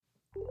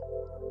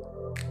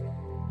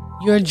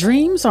Your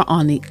dreams are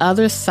on the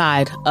other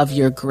side of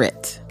your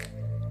grit.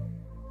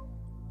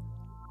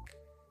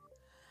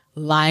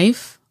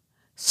 Life,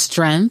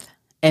 strength,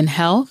 and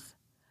health.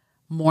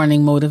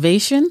 Morning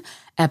Motivation,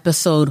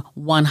 episode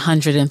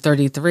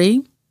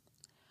 133.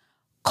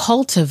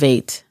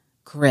 Cultivate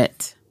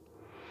grit.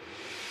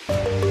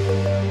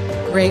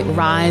 Great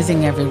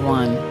rising,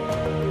 everyone.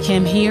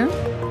 Kim here,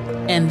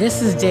 and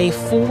this is day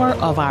 4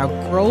 of our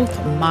Growth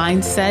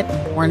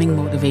Mindset Morning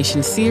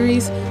Motivation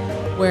series,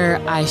 where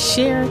I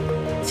share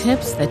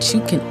tips that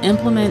you can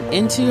implement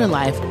into your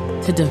life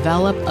to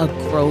develop a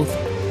growth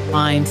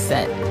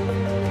mindset.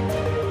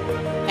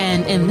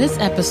 And in this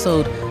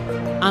episode,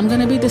 I'm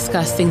going to be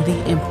discussing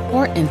the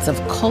importance of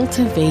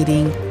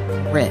cultivating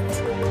grit.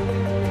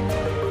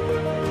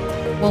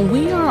 When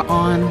we are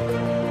on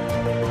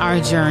our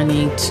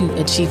journey to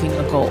achieving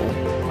a goal,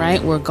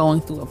 right? We're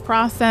going through a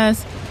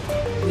process,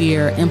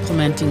 we're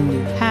implementing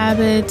new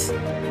habits,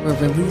 we're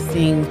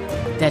releasing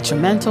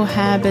detrimental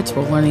habits,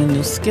 we're learning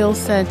new skill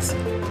sets.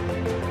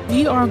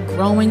 We are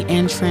growing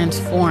and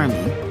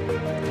transforming.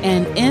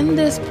 And in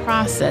this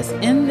process,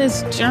 in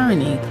this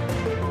journey,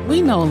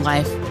 we know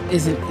life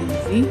isn't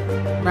easy,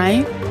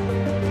 right?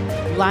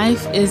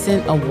 Life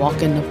isn't a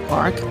walk in the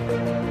park.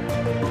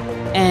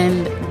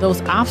 And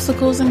those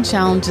obstacles and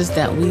challenges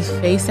that we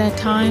face at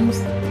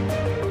times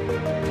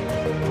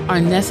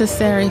are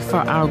necessary for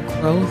our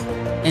growth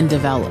and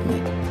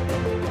development.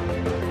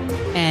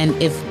 And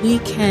if we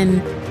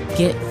can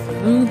get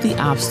through the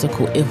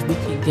obstacle, if we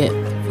can get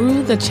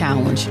through the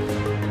challenge,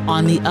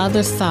 on the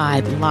other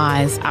side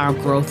lies our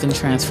growth and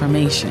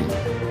transformation.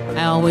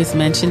 I always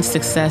mention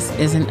success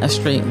isn't a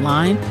straight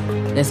line.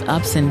 There's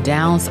ups and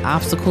downs,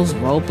 obstacles,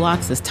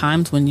 roadblocks. There's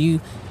times when you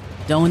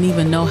don't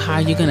even know how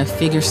you're going to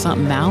figure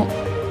something out.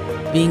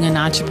 Being an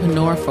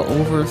entrepreneur for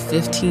over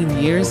 15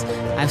 years,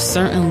 I've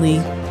certainly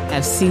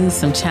have seen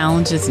some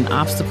challenges and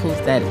obstacles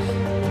that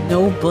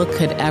no book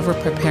could ever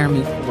prepare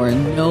me for.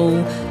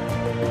 No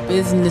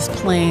business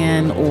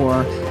plan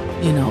or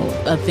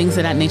things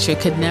of that nature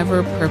could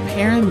never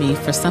prepare me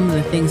for some of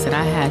the things that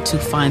I had to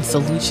find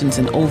solutions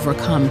and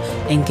overcome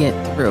and get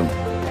through.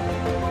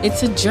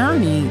 It's a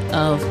journey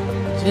of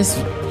just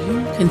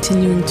you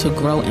continuing to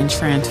grow and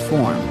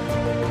transform.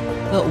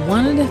 But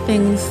one of the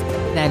things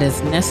that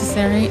is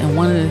necessary and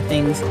one of the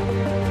things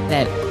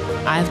that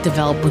I've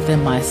developed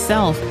within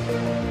myself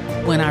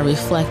when I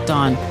reflect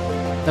on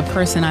the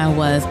person I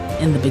was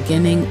in the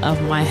beginning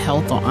of my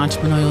health or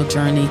entrepreneurial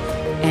journey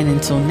and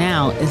until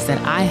now is that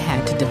I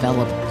had to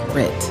develop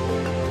grit.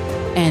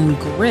 And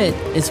grit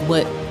is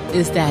what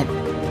is that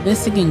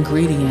missing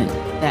ingredient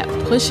that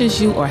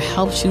pushes you or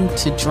helps you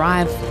to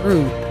drive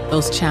through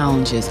those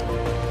challenges.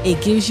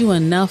 It gives you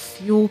enough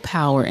fuel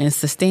power and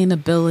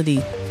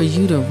sustainability for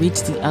you to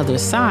reach the other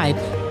side.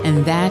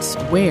 And that's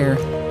where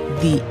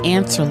the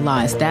answer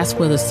lies. That's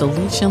where the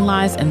solution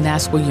lies. And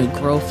that's where your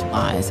growth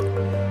lies.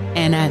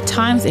 And at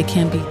times it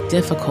can be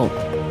difficult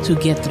to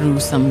get through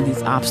some of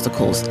these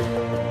obstacles.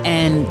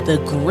 And the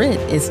grit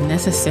is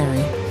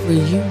necessary for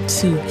you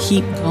to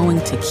keep going,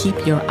 to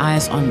keep your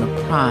eyes on the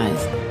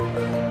prize.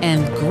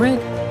 And grit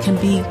can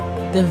be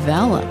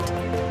developed.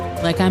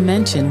 Like I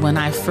mentioned, when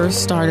I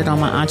first started on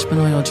my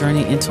entrepreneurial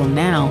journey until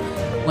now,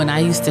 when I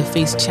used to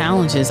face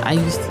challenges, I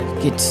used to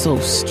get so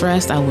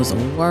stressed. I was a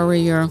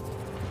worrier.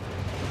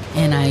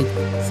 And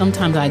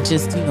sometimes I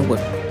just, would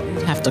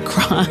have to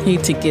cry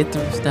to get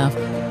through stuff.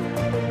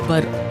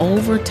 But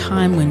over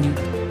time, when you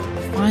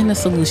find a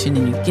solution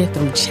and you get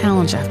through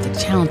challenge after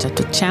challenge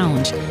after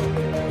challenge,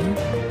 you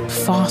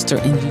foster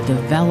and you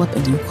develop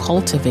and you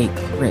cultivate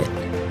grit.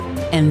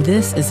 And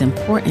this is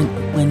important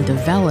when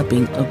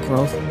developing a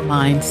growth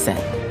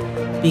mindset,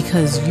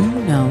 because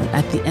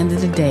at the end of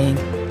the day,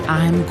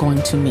 I'm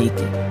going to make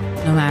it.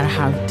 No matter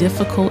how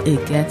difficult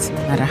it gets, no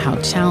matter how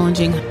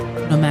challenging,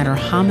 no matter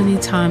how many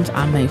times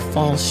I may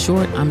fall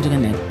short, I'm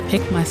going to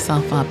pick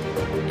myself up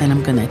and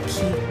I'm going to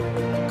keep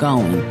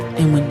going.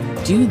 And when you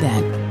do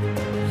that,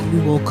 you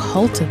will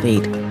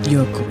cultivate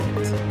your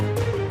grit.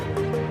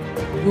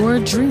 Your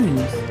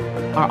dreams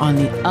are on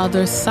the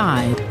other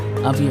side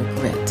of your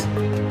grit.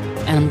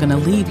 And I'm going to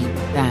leave you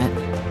with that.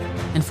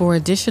 And for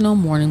additional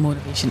morning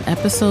motivation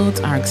episodes,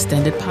 our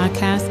extended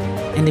podcast,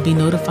 and to be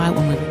notified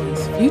when we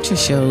release future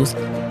shows,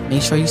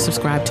 make sure you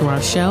subscribe to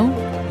our show.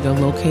 You're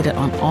located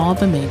on all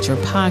the major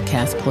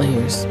podcast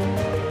players.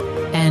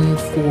 And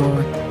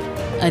for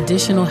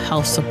additional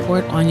health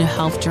support on your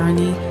health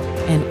journey,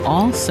 and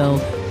also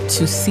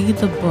to see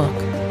the book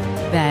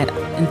that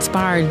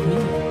inspired me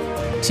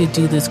to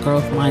do this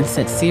Growth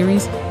Mindset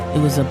series. It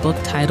was a book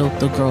titled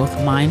The Growth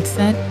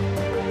Mindset,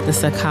 The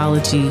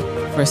Psychology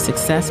for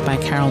Success by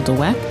Carol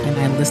Dweck, and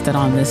I listed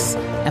on this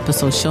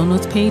episode show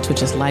notes page,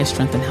 which is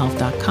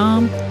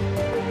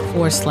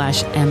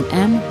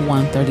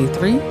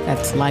lifestrengthandhealth.com/MM133.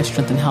 That's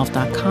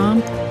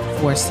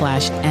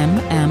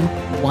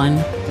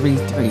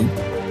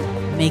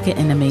lifestrengthandhealth.com/MM133. Make it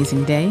an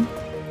amazing day.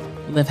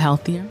 Live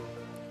healthier.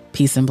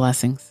 Peace and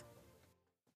blessings.